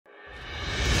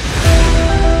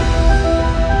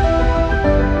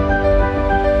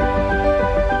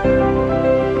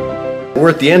We're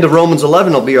at the end of Romans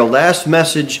 11. It'll be our last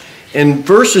message. In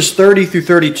verses 30 through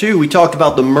 32, we talked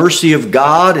about the mercy of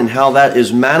God and how that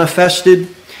is manifested.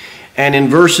 And in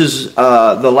verses,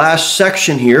 the last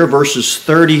section here, verses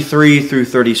 33 through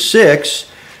 36,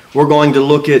 we're going to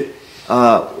look at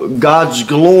God's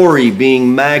glory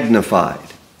being magnified.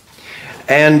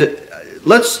 And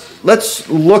let's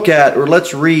look at, or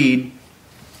let's read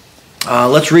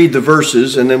the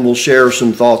verses, and then we'll share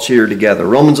some thoughts here together.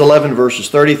 Romans 11, verses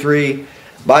 33,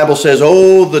 Bible says,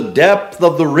 "Oh, the depth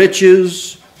of the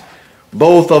riches,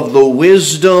 both of the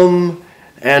wisdom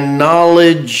and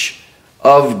knowledge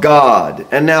of God."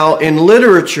 And now in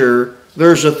literature,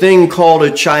 there's a thing called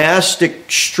a chiastic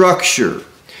structure.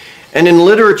 And in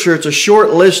literature, it's a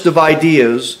short list of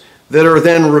ideas that are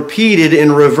then repeated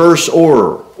in reverse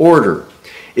order.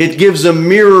 It gives a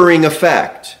mirroring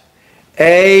effect.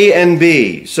 A and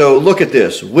B. So look at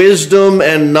this. Wisdom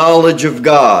and knowledge of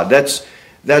God. That's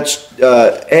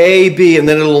A, B, and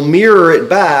then it'll mirror it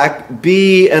back,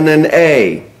 B, and then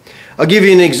A. I'll give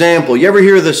you an example. You ever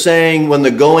hear the saying, when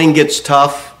the going gets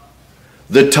tough,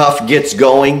 the tough gets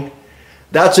going?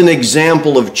 That's an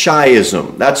example of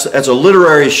chiasm. That's a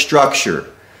literary structure.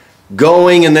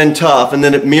 Going and then tough, and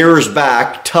then it mirrors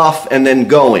back, tough and then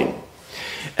going.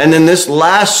 And in this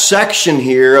last section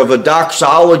here of a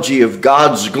doxology of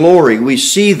God's glory, we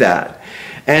see that.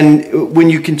 And when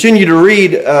you continue to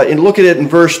read and look at it in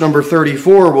verse number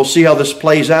 34, we'll see how this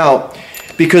plays out.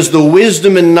 Because the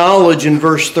wisdom and knowledge in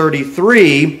verse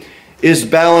 33 is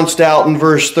balanced out in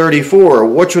verse 34.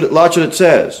 Watch what it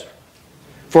says.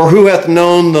 "For who hath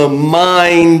known the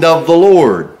mind of the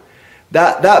Lord?"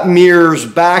 That mirrors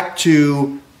back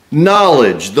to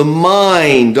knowledge, the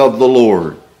mind of the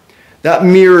Lord. That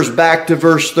mirrors back to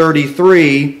verse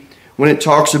 33 when it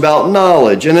talks about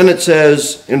knowledge. And then it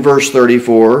says in verse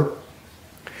 34,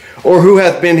 "Or who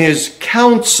hath been his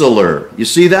counselor?" You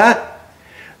see that?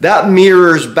 That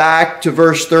mirrors back to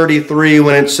verse 33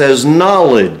 when it says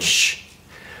knowledge.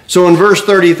 So in verse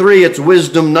 33, it's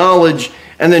wisdom, knowledge,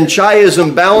 and then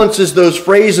chiasm balances those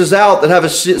phrases out that have a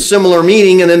similar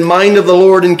meaning, and then mind of the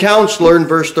Lord and counselor in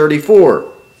verse 34.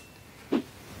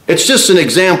 It's just an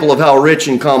example of how rich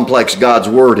and complex God's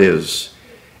Word is.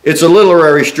 It's a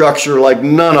literary structure like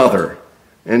none other.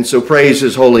 And so praise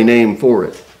His holy name for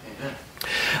it.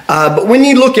 But when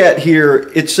you look at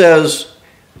here, it says,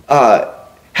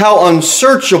 how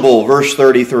unsearchable, verse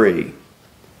 33,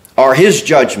 are His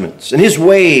judgments and His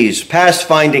ways past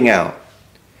finding out.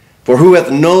 For who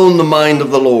hath known the mind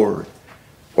of the Lord?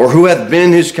 Or who hath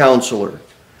been His counselor?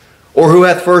 Or who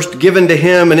hath first given to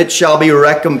Him, and it shall be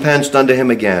recompensed unto Him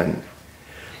again?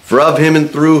 For of Him and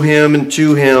through Him and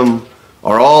to Him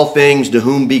are all things, to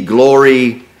whom be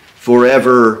glory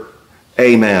forever.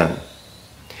 Amen.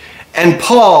 And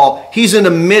Paul, he's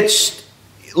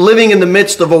living in the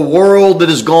midst of a world that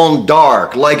has gone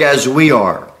dark, like as we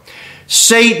are.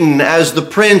 Satan as the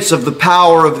prince of the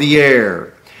power of the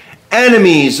air.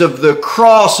 Enemies of the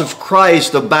cross of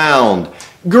Christ abound.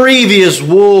 Grievous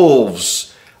wolves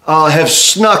have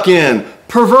snuck in.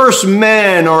 Perverse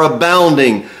men are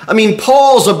abounding. I mean,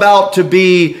 Paul's about to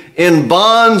be in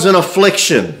bonds and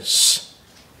afflictions.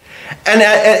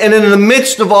 And in the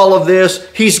midst of all of this,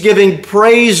 he's giving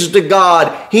praise to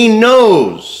God. He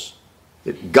knows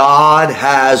that God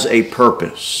has a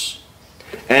purpose.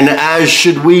 And as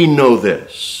should we know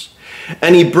this.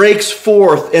 And he breaks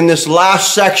forth in this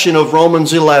last section of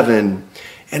Romans 11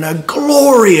 in a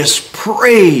glorious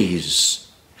praise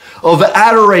of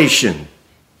adoration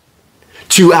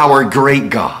to our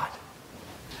great God.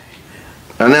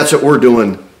 And that's what we're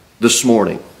doing this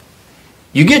morning.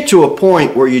 You get to a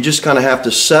point where you just kind of have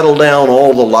to settle down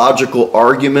all the logical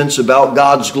arguments about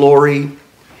God's glory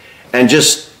and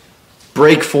just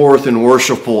break forth in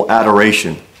worshipful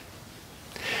adoration.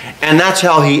 And that's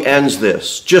how he ends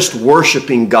this, just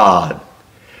worshiping God,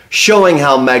 showing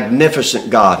how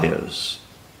magnificent God is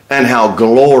and how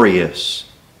glorious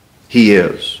He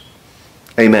is.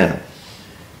 Amen.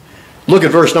 Look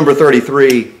at verse number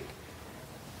 33.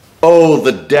 Oh,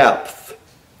 the depth.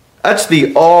 That's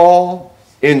the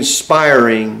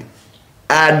awe-inspiring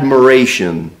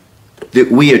admiration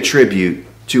that we attribute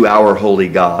to our holy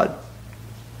God.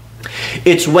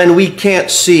 It's when we can't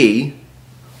see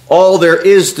all there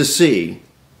is to see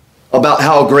about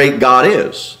how great God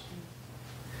is.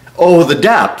 Oh, the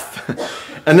depth.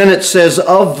 And then it says,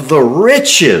 of the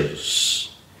riches.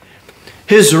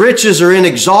 His riches are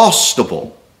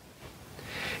inexhaustible.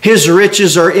 His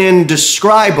riches are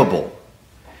indescribable.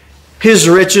 His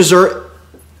riches are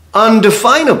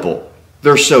undefinable.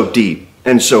 They're so deep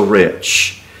and so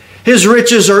rich. His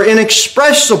riches are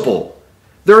inexpressible.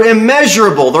 They're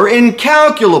immeasurable. They're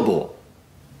incalculable.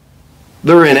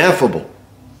 They're ineffable.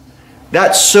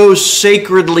 That's so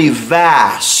sacredly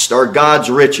vast are God's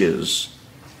riches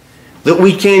that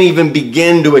we can't even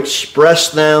begin to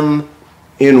express them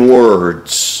in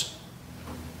words.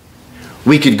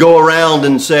 We could go around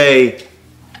and say,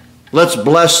 let's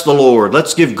bless the Lord.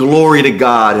 Let's give glory to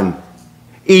God. And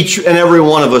each and every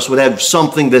one of us would have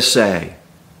something to say.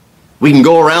 We can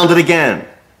go around it again.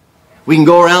 We can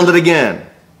go around it again.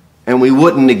 And we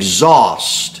wouldn't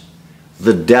exhaust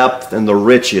the depth and the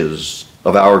riches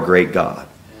of our great God.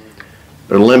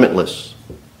 They're limitless.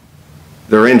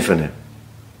 They're infinite.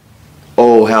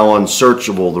 Oh, how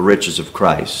unsearchable the riches of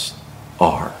Christ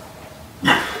are.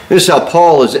 This is how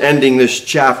Paul is ending this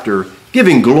chapter,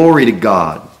 giving glory to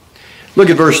God. Look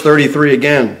at verse 33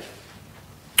 again.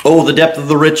 Oh, the depth of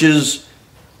the riches,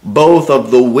 both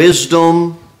of the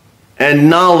wisdom and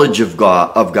knowledge of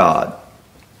God.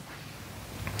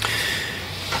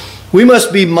 We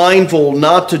must be mindful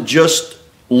not to just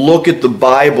look at the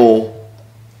Bible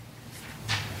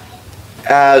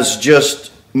as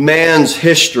just man's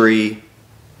history,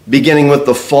 beginning with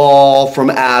the fall from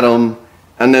Adam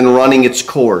and then running its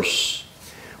course.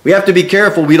 We have to be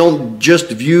careful we don't just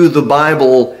view the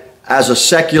Bible as a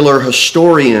secular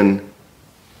historian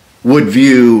would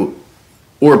view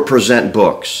or present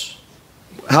books.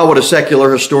 How would a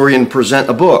secular historian present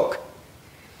a book?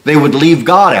 They would leave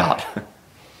God out.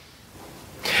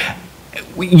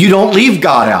 You don't leave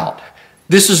God out.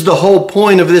 This is the whole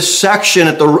point of this section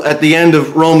at the end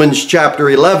of Romans chapter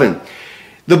 11.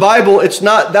 The Bible, it's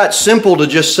not that simple to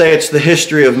just say it's the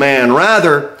history of man.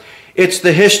 Rather, it's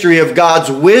the history of God's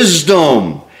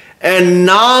wisdom and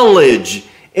knowledge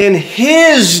in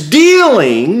His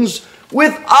dealings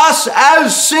with us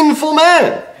as sinful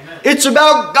men. Amen. It's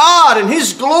about God and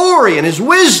His glory and His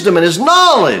wisdom and His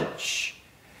knowledge.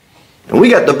 And we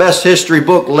got the best history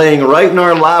book laying right in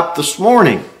our lap this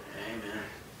morning. Amen.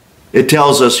 It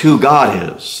tells us who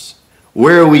God is,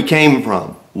 where we came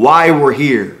from, why we're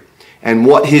here, and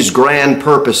what His grand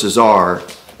purposes are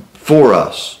for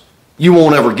us. You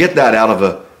won't ever get that out of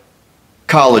a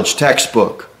college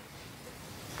textbook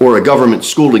or a government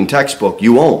schooling textbook.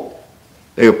 You won't.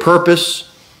 Their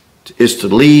purpose is to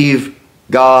leave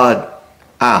God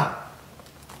out.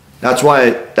 That's why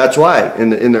in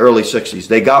the early 60s,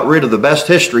 they got rid of the best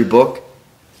history book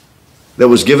that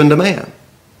was given to man.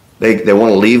 They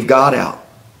want to leave God out.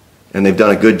 And they've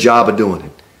done a good job of doing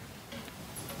it.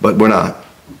 But we're not.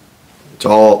 It's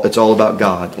all about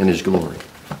God and His glory.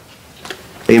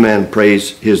 Amen.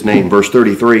 Praise His name. Verse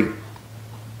 33.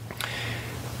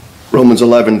 Romans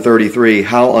 11:33.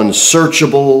 How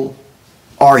unsearchable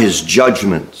are His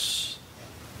judgments.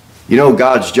 You know,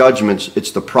 God's judgments,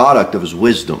 it's the product of His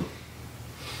wisdom.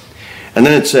 And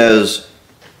then it says,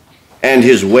 and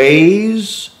His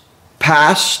ways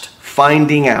past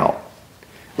finding out.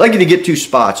 I'd like you to get two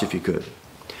spots if you could.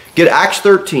 Get Acts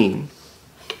 13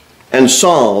 and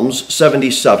Psalms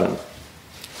 77.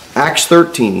 Acts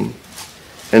 13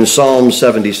 and Psalm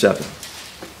 77.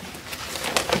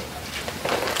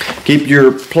 Keep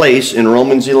your place in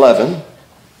Romans 11.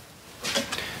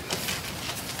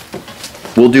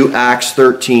 We'll do Acts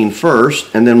 13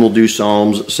 first, and then we'll do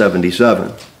Psalms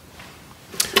 77.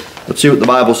 Let's see what the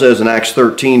Bible says in Acts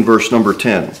 13, verse number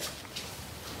 10.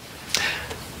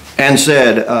 And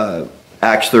said,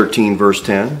 Acts 13, verse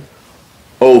 10,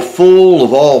 O full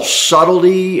of all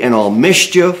subtlety and all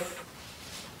mischief,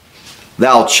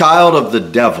 thou child of the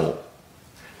devil,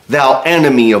 thou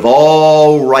enemy of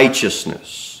all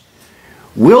righteousness,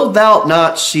 wilt thou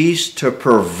not cease to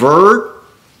pervert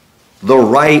the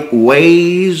right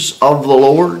ways of the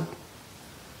Lord?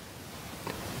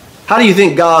 How do you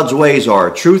think God's ways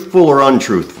are? Truthful or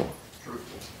untruthful?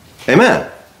 Truthful. Amen.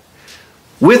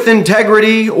 With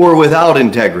integrity or without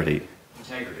integrity?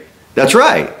 Integrity. That's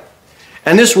right.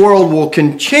 And this world will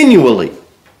continually,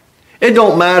 it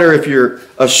don't matter if you're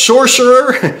a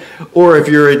sorcerer or if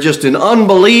you're just in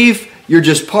unbelief, you're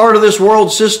just part of this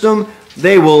world system,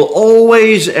 they will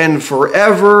always and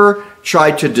forever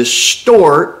try to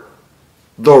distort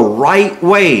the right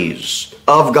ways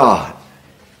of God.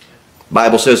 The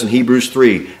Bible says in Hebrews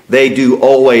 3, they do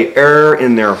always err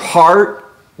in their heart.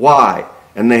 Why?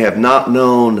 And they have not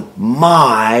known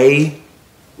my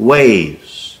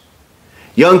ways.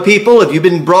 Young people, if you've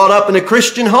been brought up in a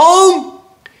Christian home,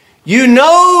 you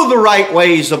know the right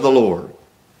ways of the Lord.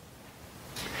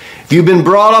 If you've been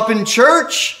brought up in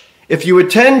church, if you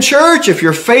attend church, if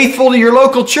you're faithful to your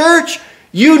local church,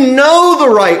 you know the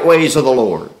right ways of the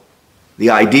Lord. The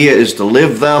idea is to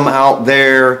live them out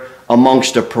there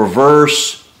amongst a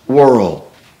perverse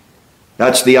world.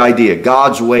 That's the idea.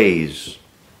 God's ways.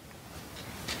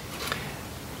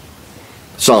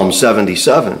 Psalm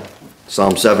 77.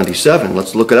 Psalm 77.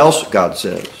 Let's look at what else God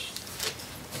says.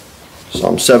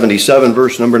 Psalm 77,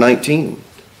 verse number 19.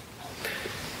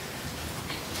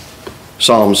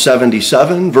 Psalm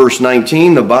 77, verse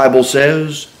 19, the Bible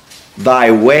says, Thy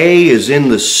way is in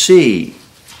the sea,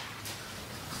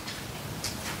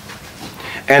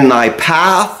 and thy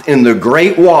path in the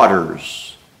great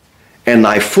waters, and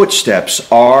thy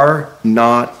footsteps are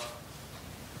not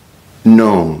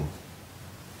known.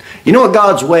 You know what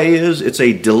God's way is? It's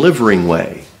a delivering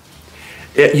way.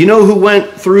 You know who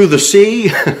went through the sea?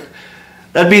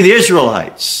 That'd be the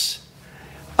Israelites.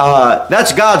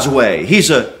 That's God's way. He's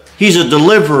a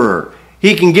deliverer.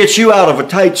 He can get you out of a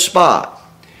tight spot.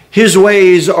 His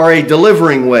ways are a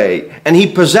delivering way, and He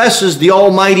possesses the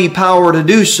almighty power to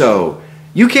do so.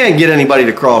 You can't get anybody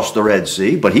to cross the Red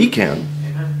Sea, but He can.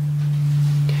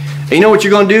 And you know what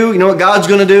you're going to do? You know what God's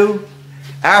going to do?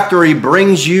 After He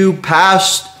brings you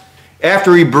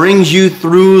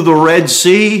through the Red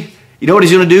Sea, you know what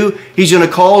He's going to do? He's going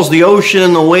to cause the ocean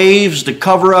and the waves to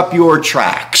cover up your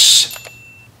tracks.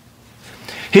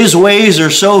 His ways are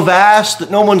so vast that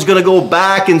no one's going to go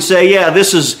back and say, yeah,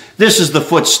 this is the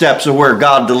footsteps of where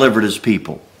God delivered His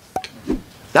people.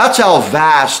 That's how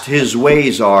vast His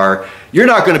ways are. You're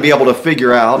not going to be able to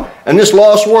figure out, and this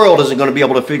lost world isn't going to be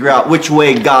able to figure out which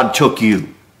way God took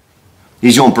you.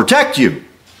 He's going to protect you.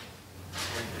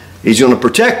 He's going to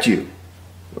protect you.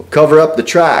 He'll cover up the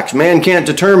tracks. Man can't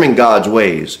determine God's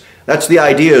ways. That's the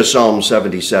idea of Psalm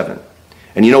 77.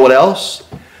 And you know what else?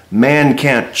 Man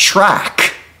can't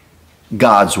track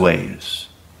God's ways.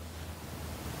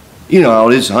 You know how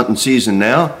it is hunting season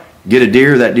now. Get a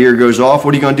deer, that deer goes off.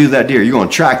 What are you going to do to that deer? You're going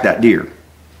to track that deer.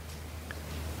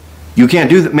 You can't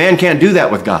do that. Man can't do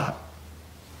that with God.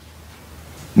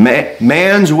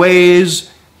 Man's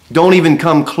ways don't even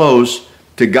come close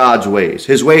to God's ways.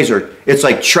 His ways it's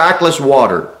like trackless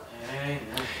water.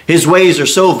 His ways are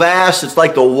so vast, it's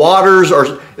like the waters are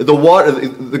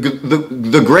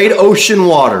the great ocean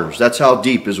waters. That's how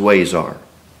deep His ways are.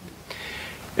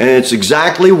 And it's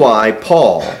exactly why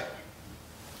Paul,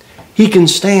 he can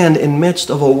stand in the midst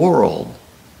of a world.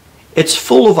 It's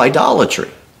full of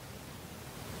idolatry.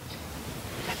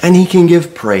 And he can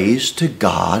give praise to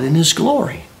God in His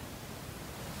glory.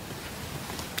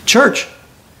 Church,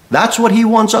 that's what He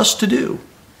wants us to do.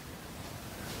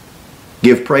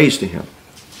 Give praise to Him.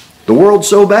 The world's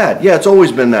so bad. Yeah, it's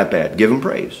always been that bad. Give Him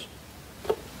praise.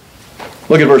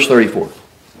 Look at verse 34.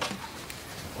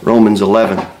 Romans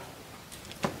 11.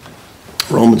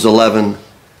 Romans 11.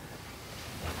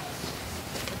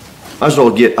 Might as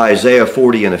well get Isaiah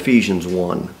 40 and Ephesians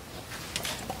 1.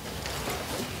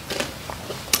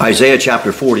 Isaiah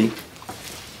chapter 40.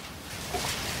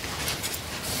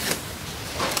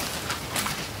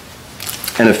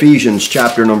 And Ephesians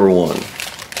chapter number 1.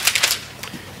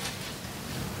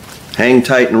 Hang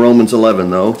tight in Romans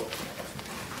 11 though.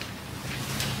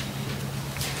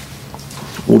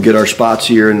 We'll get our spots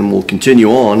here and we'll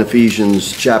continue on.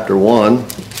 Ephesians chapter 1.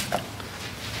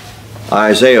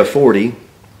 Isaiah 40.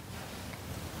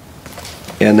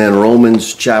 And then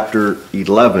Romans chapter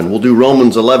 11. We'll do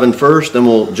Romans 11 first, then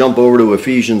we'll jump over to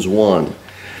Ephesians 1.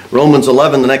 Romans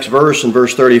 11, the next verse, in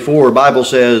verse 34, the Bible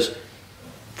says,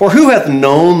 For who hath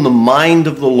known the mind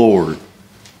of the Lord?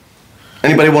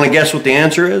 Anybody want to guess what the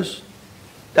answer is?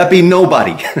 That'd be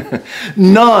nobody.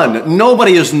 None.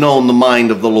 Nobody has known the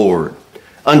mind of the Lord.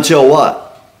 Until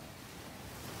what?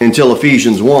 Until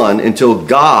Ephesians 1, until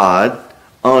God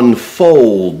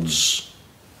unfolds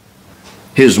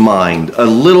His mind a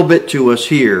little bit to us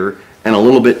here and a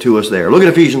little bit to us there. Look at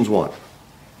Ephesians 1.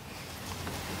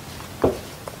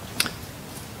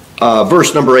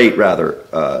 Verse number 8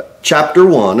 rather. Chapter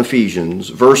 1, Ephesians,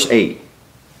 verse 8.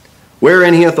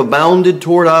 Wherein He hath abounded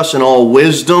toward us in all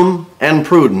wisdom and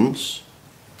prudence.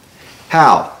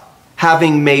 How?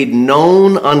 Having made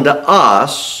known unto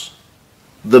us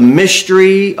the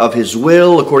mystery of His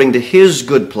will according to His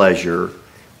good pleasure,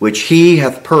 which He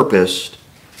hath purposed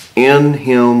in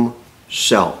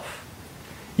Himself.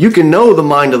 You can know the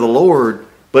mind of the Lord,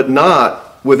 but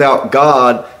not without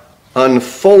God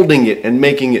unfolding it and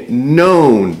making it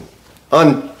known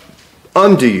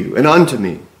unto you and unto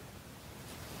me.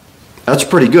 That's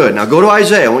pretty good. Now go to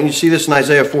Isaiah. I want you to see this in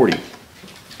Isaiah 40.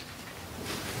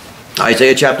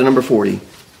 Isaiah chapter number 40.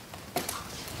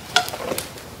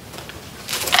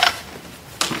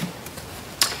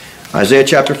 Isaiah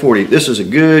chapter 40. This is a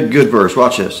good verse.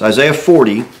 Watch this. Isaiah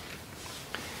 40.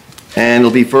 And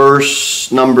it'll be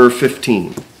verse number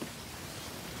 15.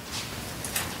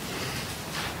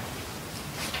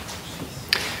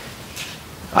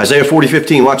 Isaiah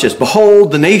 40:15. Watch this.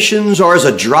 Behold, the nations are as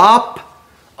a drop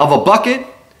of a bucket,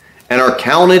 and are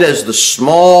counted as the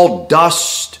small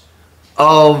dust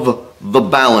of the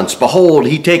balance. Behold,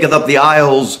 he taketh up the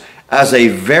isles as a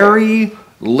very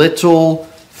little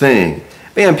thing.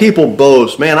 Man, people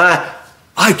boast. Man,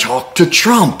 I talked to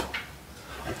Trump.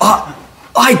 I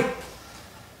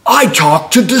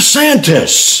talked to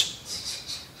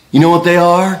DeSantis. You know what they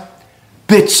are?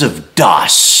 Bits of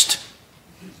dust.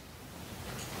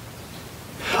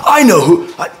 I know who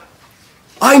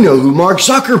Mark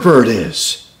Zuckerberg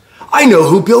is. I know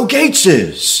who Bill Gates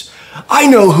is. I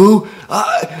know who,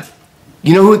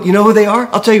 you know who they are?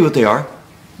 I'll tell you what they are.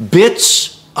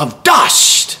 Bits of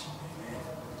dust.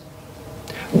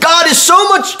 God is so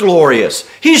much glorious.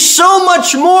 He's so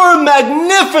much more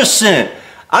magnificent.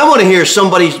 I want to hear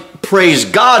somebody praise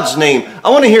God's name. I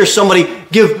want to hear somebody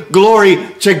give glory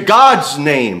to God's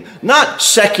name. Not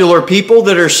secular people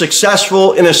that are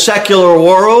successful in a secular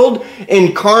world,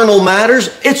 in carnal matters.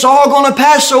 It's all going to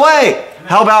pass away. Amen.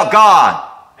 How about God?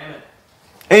 Amen.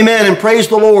 Amen. And praise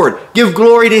the Lord. Give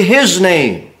glory to His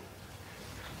name.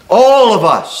 All of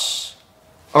us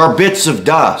are bits of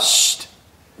dust.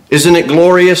 Isn't it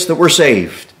glorious that we're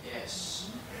saved? Yes.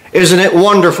 Isn't it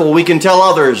wonderful we can tell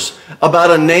others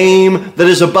about a name that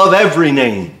is above every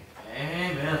name?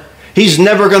 Amen. He's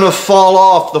never going to fall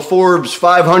off the Forbes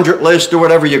 500 list or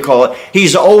whatever you call it.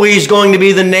 He's always going to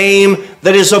be the name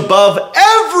that is above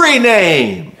every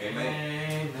name.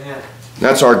 Amen.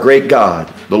 That's our great God,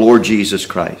 the Lord Jesus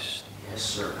Christ. Yes,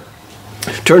 sir.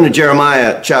 Turn to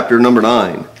Jeremiah chapter number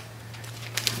 9.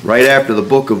 Right after the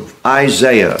book of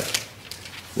Isaiah.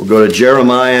 We'll go to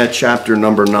Jeremiah chapter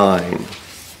number 9.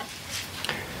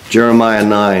 Jeremiah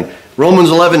 9. Romans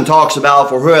 11 talks about,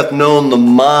 for who hath known the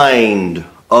mind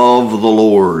of the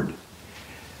Lord?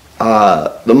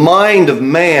 The mind of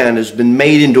man has been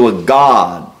made into a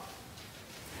god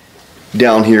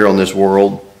down here on this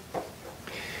world.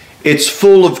 It's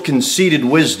full of conceited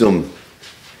wisdom.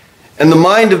 And the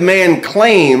mind of man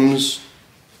claims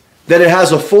that it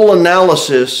has a full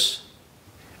analysis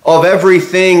of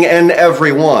everything and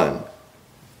everyone.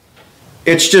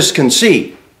 It's just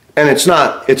conceit, and it's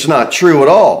not true at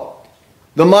all.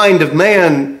 The mind of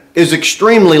man is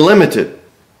extremely limited.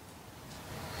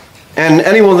 And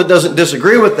anyone that doesn't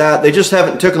disagree with that, they just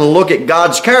haven't taken a look at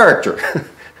God's character.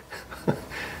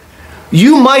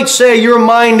 You might say your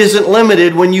mind isn't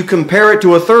limited when you compare it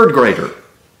to a third grader.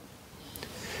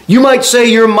 You might say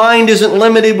your mind isn't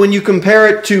limited when you compare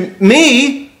it to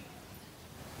me.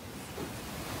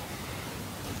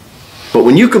 But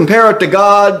when you compare it to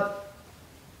God,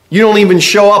 you don't even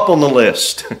show up on the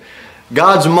list.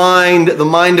 God's mind, the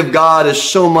mind of God, is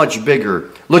so much bigger.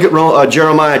 Look at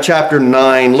Jeremiah chapter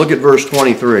 9. Look at verse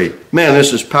 23. Man,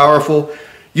 this is powerful.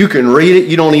 You can read it.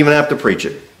 You don't even have to preach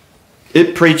it.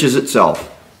 It preaches itself.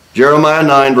 Jeremiah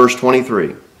 9, verse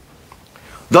 23.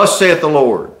 Thus saith the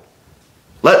Lord,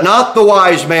 let not the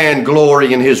wise man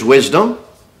glory in his wisdom,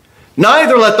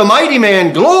 neither let the mighty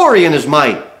man glory in his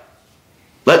might.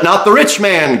 Let not the rich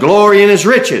man glory in his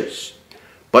riches,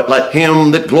 but let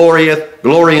him that glorieth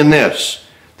glory in this,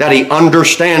 that he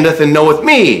understandeth and knoweth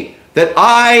me, that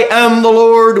I am the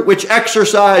Lord which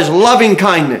exercise loving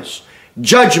kindness,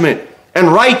 judgment,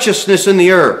 and righteousness in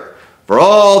the earth. For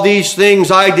all these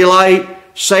things I delight,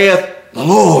 saith the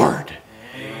Lord.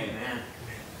 Amen.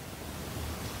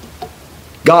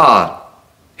 God,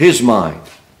 His mind,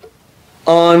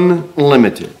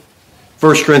 unlimited.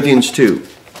 1 Corinthians 2.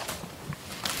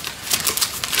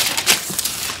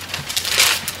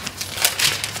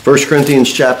 1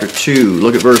 Corinthians chapter 2,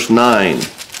 look at verse 9.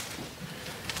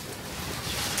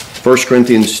 1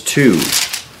 Corinthians 2.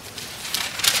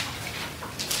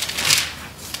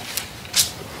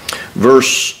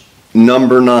 Verse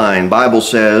number 9. Bible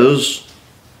says,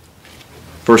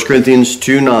 1 Corinthians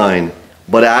 2:9,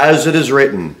 but as it is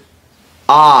written,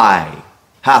 eye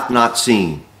hath not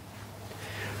seen,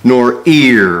 nor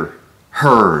ear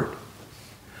heard,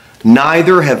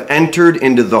 neither have entered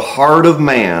into the heart of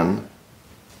man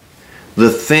the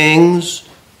things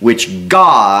which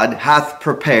God hath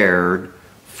prepared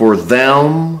for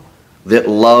them that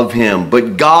love Him.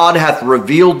 But God hath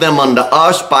revealed them unto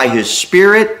us by His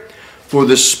Spirit, for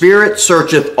the Spirit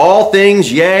searcheth all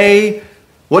things, yea,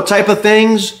 what type of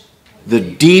things? The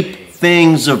deep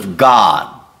things of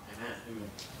God.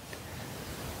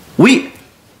 We've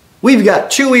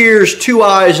got 2 ears, 2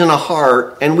 eyes, and a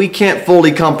heart, and we can't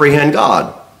fully comprehend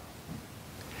God.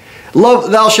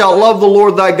 Thou shalt love the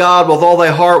Lord thy God with all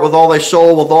thy heart, with all thy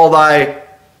soul, with all thy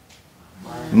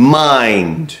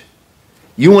mind.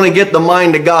 You want to get the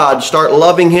mind of God, start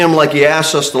loving Him like He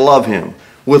asks us to love Him.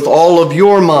 With all of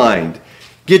your mind.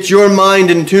 Get your mind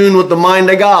in tune with the mind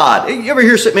of God. You ever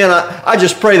hear, man, I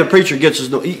just pray the preacher gets his...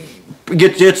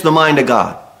 gets the mind of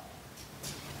God.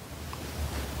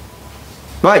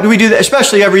 Right? We do that,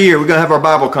 especially every year. We're going to have our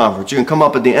Bible conference. You're going to come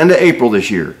up at the end of April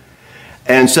this year.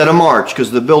 And instead of March, because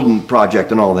of the building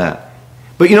project and all that.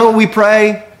 But you know what we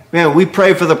pray? Man, we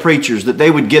pray for the preachers that they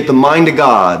would get the mind of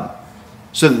God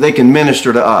so that they can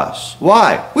minister to us.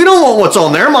 Why? We don't want what's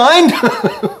on their mind.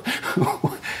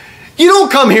 You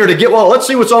don't come here to get, well, let's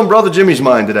see what's on Brother Jimmy's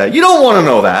mind today. You don't want to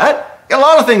know that. A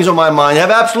lot of things on my mind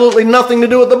have absolutely nothing to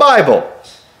do with the Bible.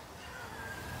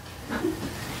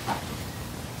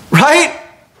 Right?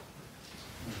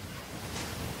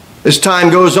 As time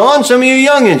goes on, some of you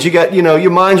youngins, you got,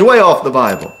 your mind's way off the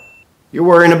Bible. You're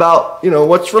worrying about,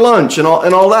 what's for lunch and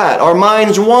all that. Our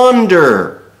minds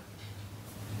wander.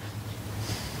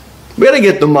 We got to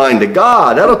get the mind of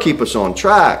God. That'll keep us on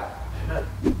track.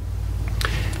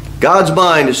 God's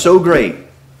mind is so great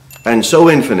and so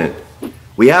infinite.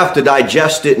 We have to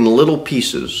digest it in little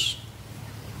pieces.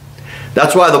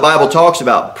 That's why the Bible talks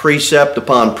about precept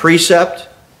upon precept,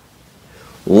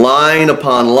 line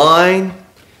upon line,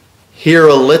 here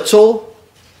a little,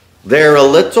 there a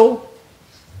little.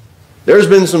 There's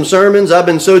been some sermons, I've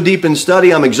been so deep in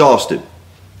study, I'm exhausted.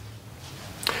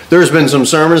 There's been some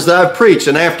sermons that I've preached,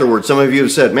 and afterwards, some of you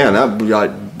have said, man, that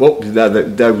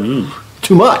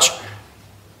too much.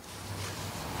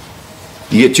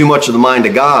 You get too much of the mind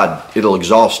of God, it'll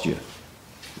exhaust you.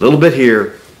 A little bit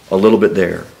here, a little bit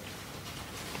there.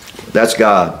 That's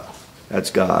God.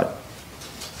 That's God.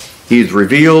 He's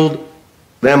revealed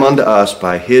them unto us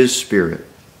by His Spirit.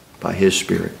 By His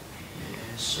Spirit.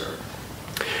 Yes, sir.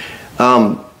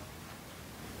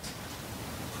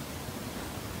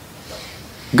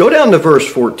 Go down to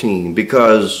verse 14,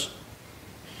 because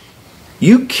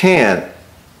you can't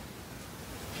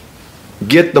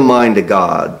get the mind of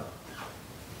God.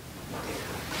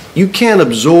 You can't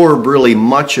absorb really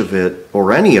much of it,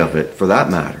 or any of it for that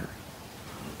matter,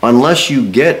 unless you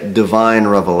get divine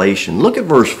revelation. Look at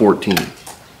verse 14.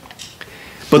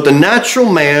 But the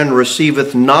natural man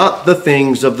receiveth not the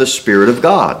things of the Spirit of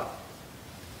God,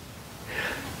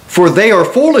 for they are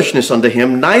foolishness unto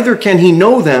him, neither can he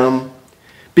know them,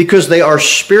 because they are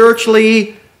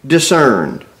spiritually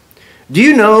discerned. Do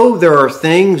you know there are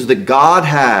things that God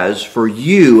has for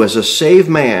you as a saved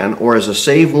man or as a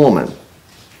saved woman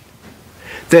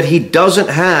that He doesn't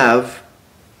have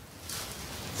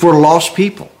for lost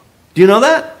people? Do you know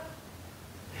that?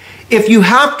 If you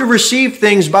have to receive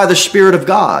things by the Spirit of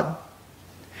God,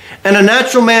 and a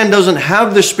natural man doesn't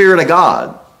have the Spirit of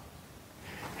God,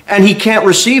 and he can't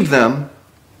receive them,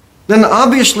 then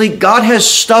obviously God has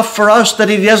stuff for us that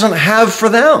He doesn't have for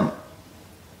them.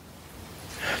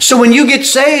 So when you get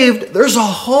saved, there's a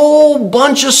whole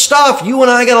bunch of stuff you and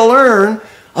I got to learn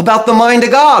about the mind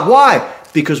of God. Why?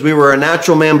 Because we were a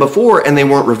natural man before and they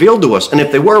weren't revealed to us. And if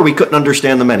they were, we couldn't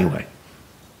understand them anyway.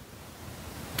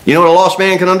 You know what a lost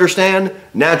man can understand?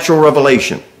 Natural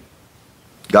revelation.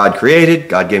 God created.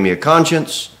 God gave me a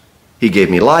conscience. He gave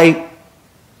me light.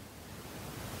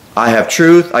 I have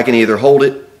truth. I can either hold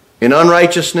it in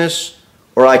unrighteousness,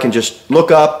 or I can just look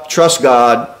up, trust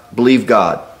God, believe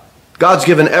God. God's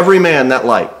given every man that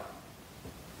light.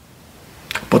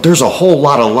 But there's a whole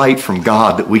lot of light from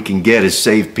God that we can get as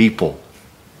saved people.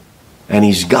 And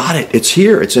He's got it. It's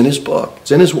here. It's in His book.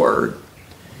 It's in His Word.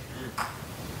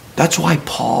 That's why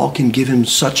Paul can give him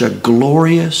such a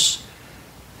glorious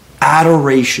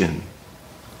adoration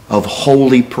of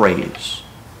holy praise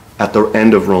at the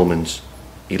end of Romans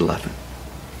 11.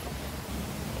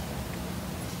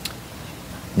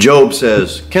 Job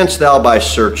says, "Canst thou by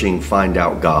searching find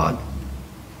out God?"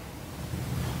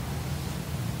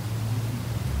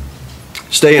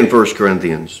 Stay in 1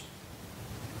 Corinthians.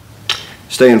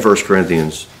 Stay in 1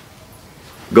 Corinthians.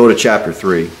 Go to chapter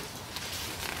 3.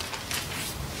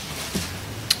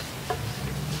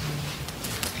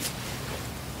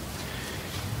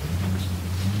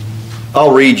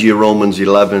 I'll read you Romans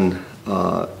 11,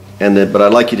 but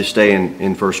I'd like you to stay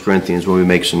in 1 Corinthians when we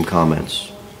make some comments.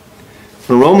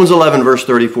 In Romans 11, verse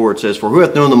 34, it says, "For who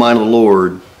hath known the mind of the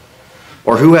Lord,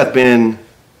 or who hath been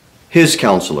His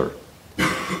counselor?"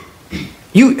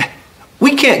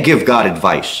 We can't give God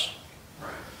advice.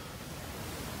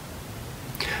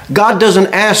 God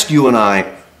doesn't ask you and I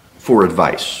for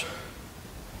advice.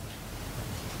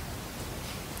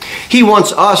 He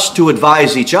wants us to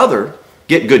advise each other,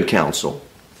 get good counsel.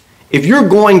 If you're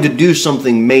going to do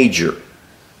something major,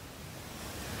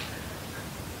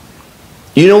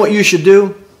 you know what you should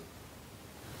do?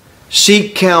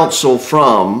 Seek counsel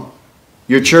from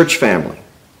your church family.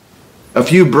 A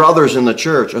few brothers in the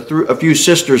church, a few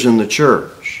sisters in the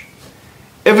church.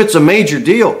 If it's a major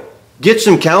deal, get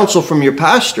some counsel from your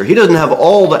pastor. He doesn't have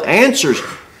all the answers,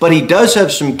 but he does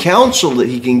have some counsel that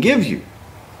he can give you.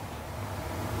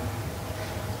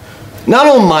 Not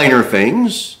on minor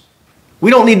things. We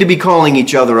don't need to be calling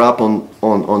each other up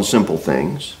on simple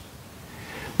things.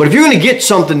 But if you're going to get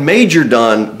something major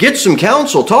done, get some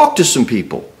counsel, talk to some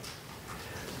people.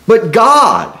 But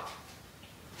God,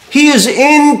 He is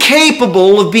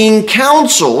incapable of being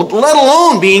counseled, let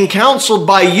alone being counseled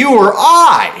by you or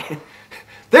I.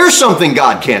 There's something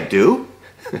God can't do.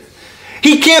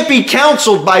 He can't be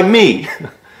counseled by me.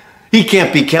 He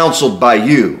can't be counseled by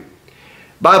you.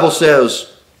 Bible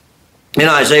says in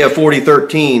Isaiah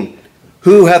 40:13,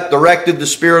 who hath directed the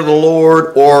Spirit of the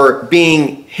Lord, or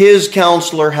being his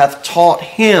counselor hath taught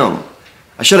him?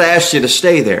 I should have asked you to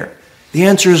stay there. The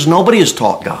answer is nobody has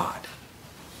taught God.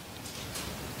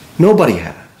 Nobody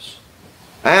has.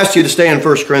 I asked you to stay in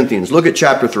 1 Corinthians. Look at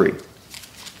chapter 3.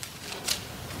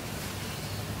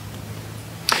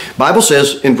 Bible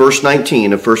says in verse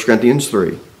 19 of 1 Corinthians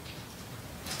 3.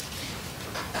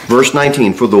 Verse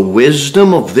 19, for the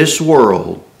wisdom of this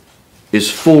world is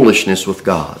foolishness with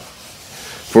God.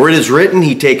 For it is written,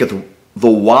 he taketh the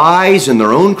wise in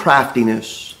their own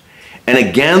craftiness. And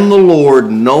again the Lord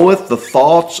knoweth the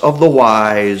thoughts of the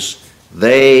wise,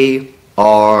 they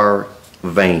are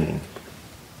vain.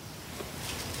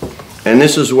 And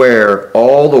this is where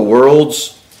all the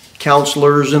world's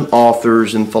counselors and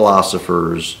authors and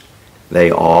philosophers, they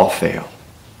all fail.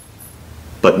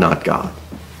 But not God.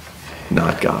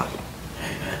 Not God.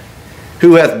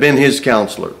 Who hath been his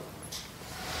counselor?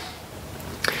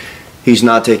 He's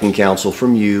not taking counsel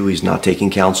from you. He's not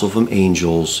taking counsel from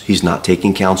angels. He's not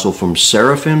taking counsel from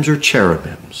seraphims or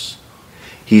cherubims.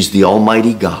 He's the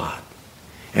Almighty God.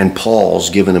 And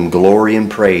Paul's given him glory and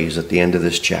praise at the end of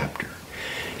this chapter.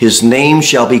 His name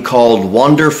shall be called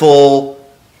Wonderful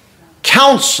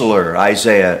Counselor,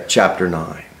 Isaiah chapter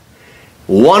 9.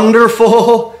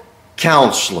 Wonderful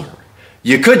Counselor.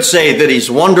 You could say that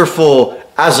he's wonderful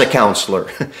as a counselor.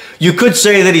 You could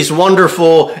say that he's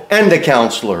wonderful and a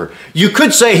counselor. You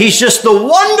could say he's just the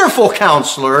wonderful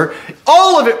counselor.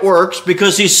 All of it works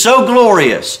because he's so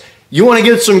glorious. You want to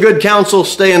get some good counsel,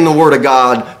 stay in the Word of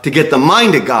God to get the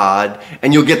mind of God,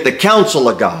 and you'll get the counsel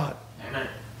of God. Amen.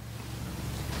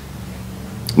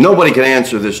 Nobody can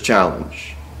answer this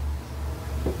challenge.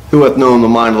 Who hath known the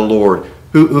mind of the Lord?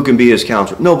 Who can be his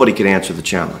counselor? Nobody can answer the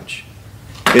challenge.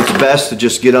 It's best to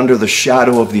just get under the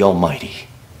shadow of the Almighty.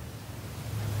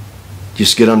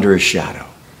 Just get under his shadow.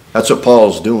 That's what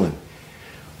Paul's doing.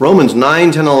 Romans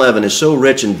 9, 10, 11 is so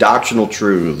rich in doctrinal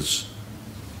truths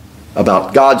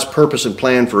about God's purpose and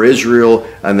plan for Israel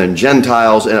and then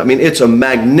Gentiles. And I mean, it's a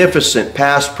magnificent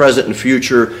past, present, and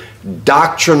future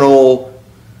doctrinal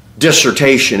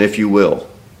dissertation, if you will.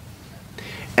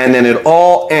 And then it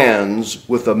all ends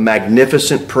with a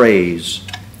magnificent praise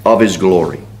of his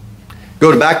glory.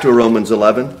 Go back to Romans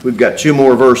 11. We've got 2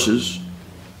 more verses.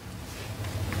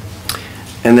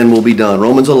 And then we'll be done.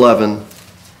 Romans 11.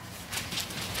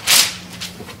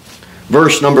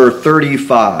 Verse number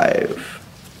 35.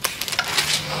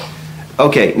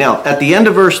 Okay, now at the end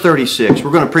of verse 36, we're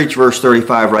going to preach verse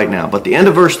 35 right now. But the end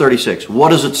of verse 36, what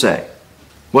does it say?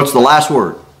 What's the last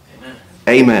word? Amen.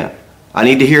 Amen. I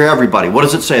need to hear everybody. What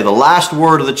does it say? The last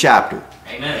word of the chapter.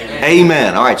 Amen.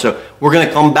 Amen. All right, so we're going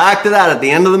to come back to that at the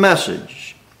end of the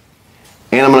message.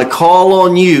 And I'm going to call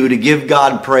on you to give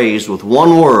God praise with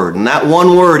one word. And that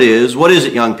one word is, what is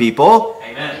it, young people?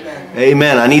 Amen.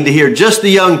 Amen. I need to hear just the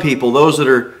young people, those that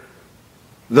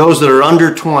are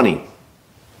under 20. Amen.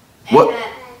 What?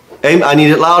 Amen. I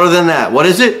need it louder than that. What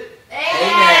is it?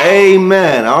 Amen.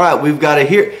 Amen. All right, we've got to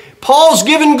hear. Paul's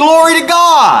giving glory to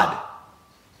God.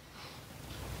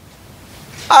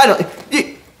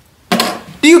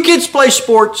 Do you kids play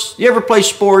sports? You ever play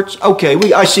sports? Okay,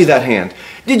 I see that hand.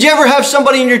 Did you ever have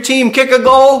somebody in your team kick a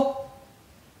goal?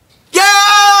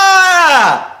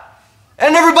 Yeah!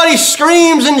 And everybody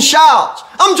screams and shouts.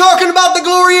 I'm talking about the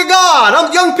glory of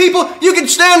God. Young people, you can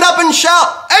stand up and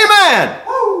shout, Amen!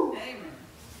 Woo.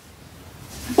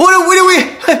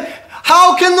 Amen.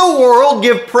 How can the world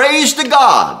give praise to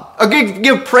God? Or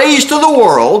give praise to the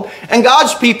world, and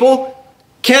God's people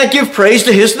can't give praise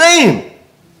to his name?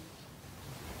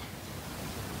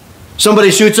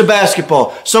 Somebody shoots a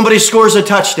basketball. Somebody scores a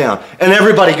touchdown. And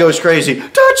everybody goes crazy.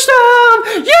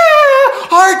 Touchdown!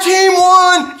 Yeah! Our team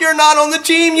won! You're not on the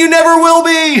team. You never will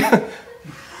be.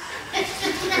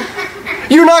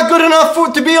 You're not good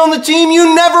enough to be on the team.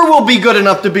 You never will be good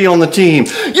enough to be on the team.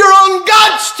 You're on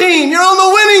God's team. You're on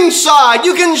the winning side.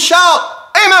 You can shout,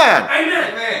 Amen!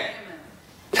 Amen! Amen.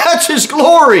 That's his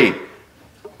glory.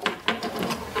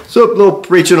 So a little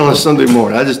preaching on a Sunday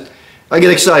morning. I get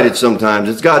excited sometimes.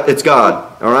 It's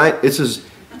God. All right.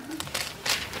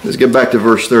 Let's get back to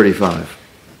verse 35.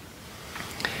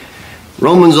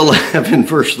 Romans 11,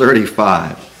 verse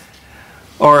 35.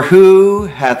 Or who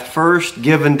hath first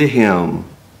given to him,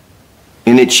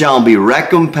 and it shall be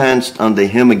recompensed unto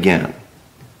him again.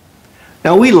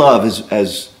 Now we love,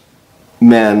 as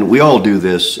men, we all do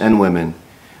this, and women,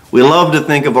 we love to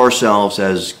think of ourselves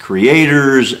as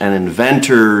creators and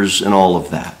inventors and all of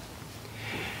that.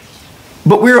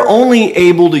 But we're only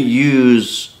able to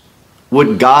use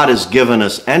what God has given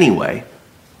us anyway.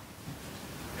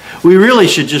 We really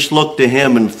should just look to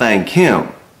him and thank him.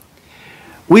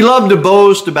 We love to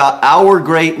boast about our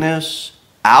greatness,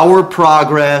 our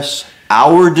progress,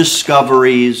 our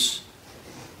discoveries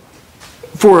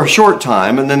for a short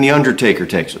time, and then the undertaker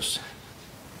takes us.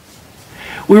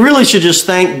 We really should just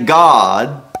thank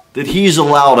God that he's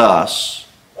allowed us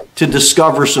to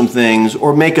discover some things,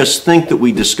 or make us think that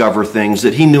we discover things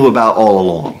that he knew about all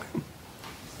along.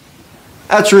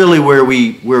 That's really where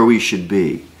we should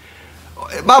be.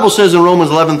 The Bible says in Romans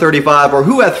 11:35, or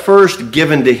who hath first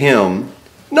given to him?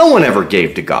 No one ever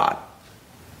gave to God.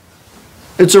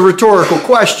 It's a rhetorical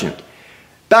question.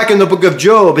 Back in the book of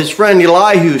Job, his friend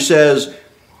Elihu says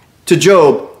to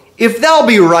Job, if thou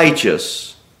be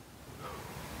righteous,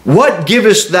 what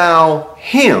givest thou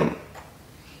him?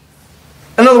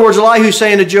 In other words, Elihu's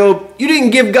saying to Job, you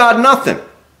didn't give God nothing.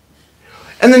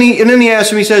 And then he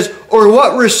asks him, he says, or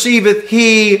what receiveth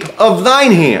he of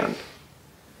thine hand?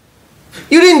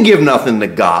 You didn't give nothing to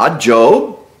God,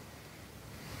 Job.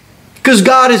 Because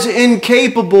God is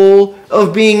incapable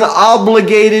of being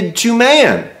obligated to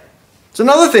man. It's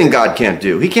another thing God can't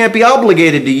do. He can't be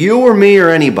obligated to you or me or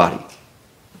anybody.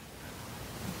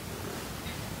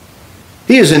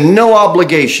 He is in no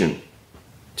obligation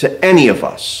to any of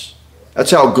us.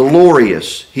 That's how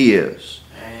glorious he is.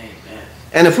 Amen.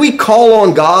 And if we call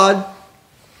on God,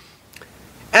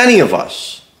 any of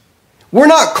us, we're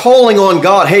not calling on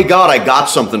God, hey God, I got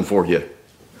something for you.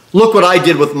 Look what I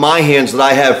did with my hands that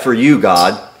I have for you,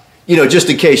 God. You know, just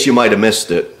in case you might have missed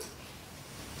it.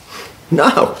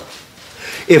 No.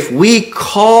 If we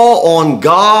call on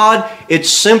God, it's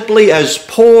simply as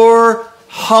poor,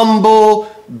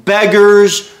 humble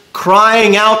beggars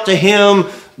crying out to him,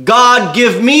 God,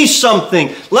 give me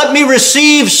something. Let me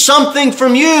receive something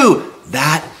from you.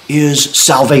 That is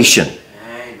salvation.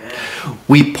 Amen.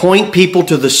 We point people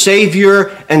to the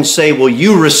Savior and say, well,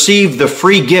 you received the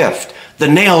free gift. The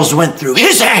nails went through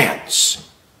his hands.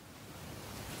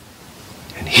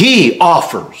 And he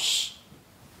offers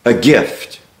a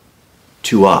gift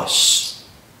to us.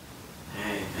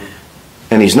 Amen.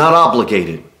 And he's not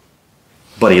obligated,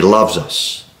 but he loves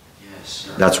us. Yes,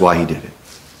 sir. That's why he did it.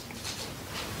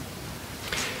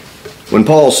 When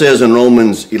Paul says in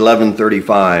Romans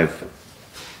 11:35,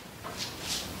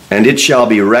 and it shall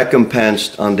be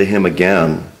recompensed unto him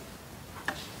again.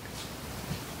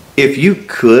 If you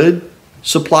could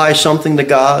supply something to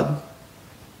God,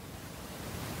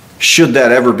 should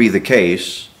that ever be the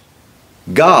case,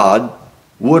 God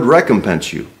would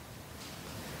recompense you.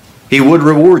 He would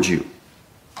reward you.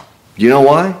 Do you know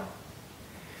why?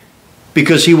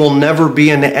 Because he will never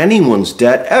be in anyone's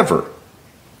debt ever.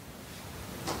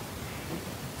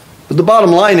 But the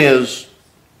bottom line is,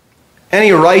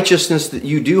 any righteousness that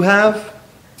you do have,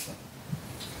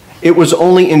 it was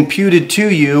only imputed to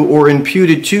you or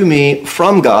imputed to me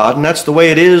from God, and that's the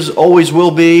way it is, always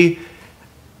will be.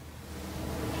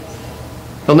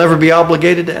 He'll never be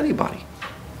obligated to anybody.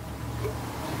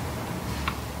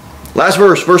 Last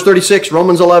verse, verse 36,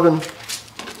 Romans 11.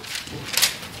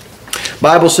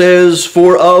 Bible says,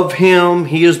 for of him,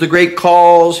 he is the great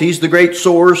cause, he's the great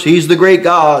source, he's the great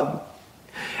God.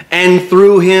 And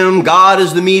through him, God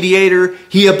is the mediator.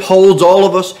 He upholds all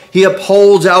of us. He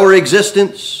upholds our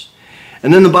existence.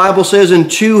 And then the Bible says,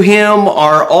 and to him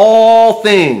are all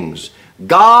things.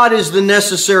 God is the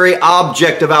necessary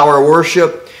object of our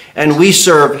worship, and we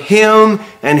serve him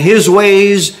and his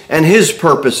ways and his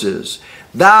purposes.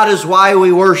 That is why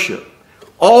we worship.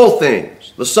 All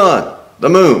things, the sun, the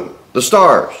moon, the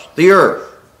stars, the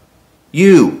earth,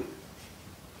 you,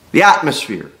 the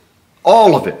atmosphere,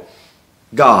 all of it,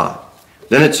 God.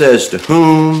 Then it says, to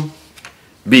whom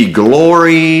be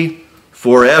glory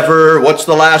forever. What's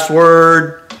the last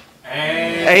word?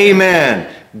 Amen.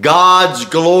 Amen. God's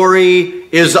glory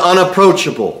is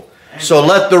unapproachable. Amen. So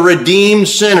let the redeemed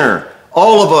sinner,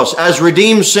 all of us as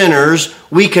redeemed sinners,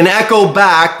 we can echo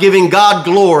back giving God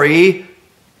glory.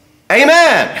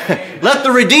 Amen. Amen. Let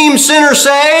the redeemed sinner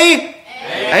say,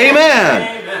 Amen. Amen.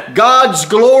 Amen. God's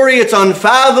glory, it's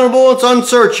unfathomable, it's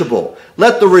unsearchable.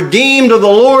 Let the redeemed of the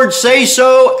Lord say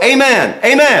so. Amen.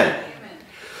 Amen.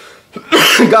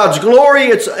 God's glory,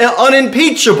 it's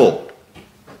unimpeachable.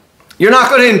 You're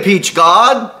not going to impeach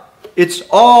God. It's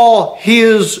all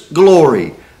His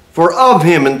glory. For of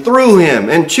Him and through Him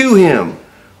and to Him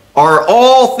are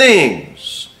all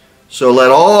things. So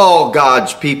let all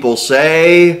God's people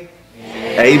say,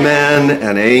 Amen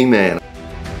and amen.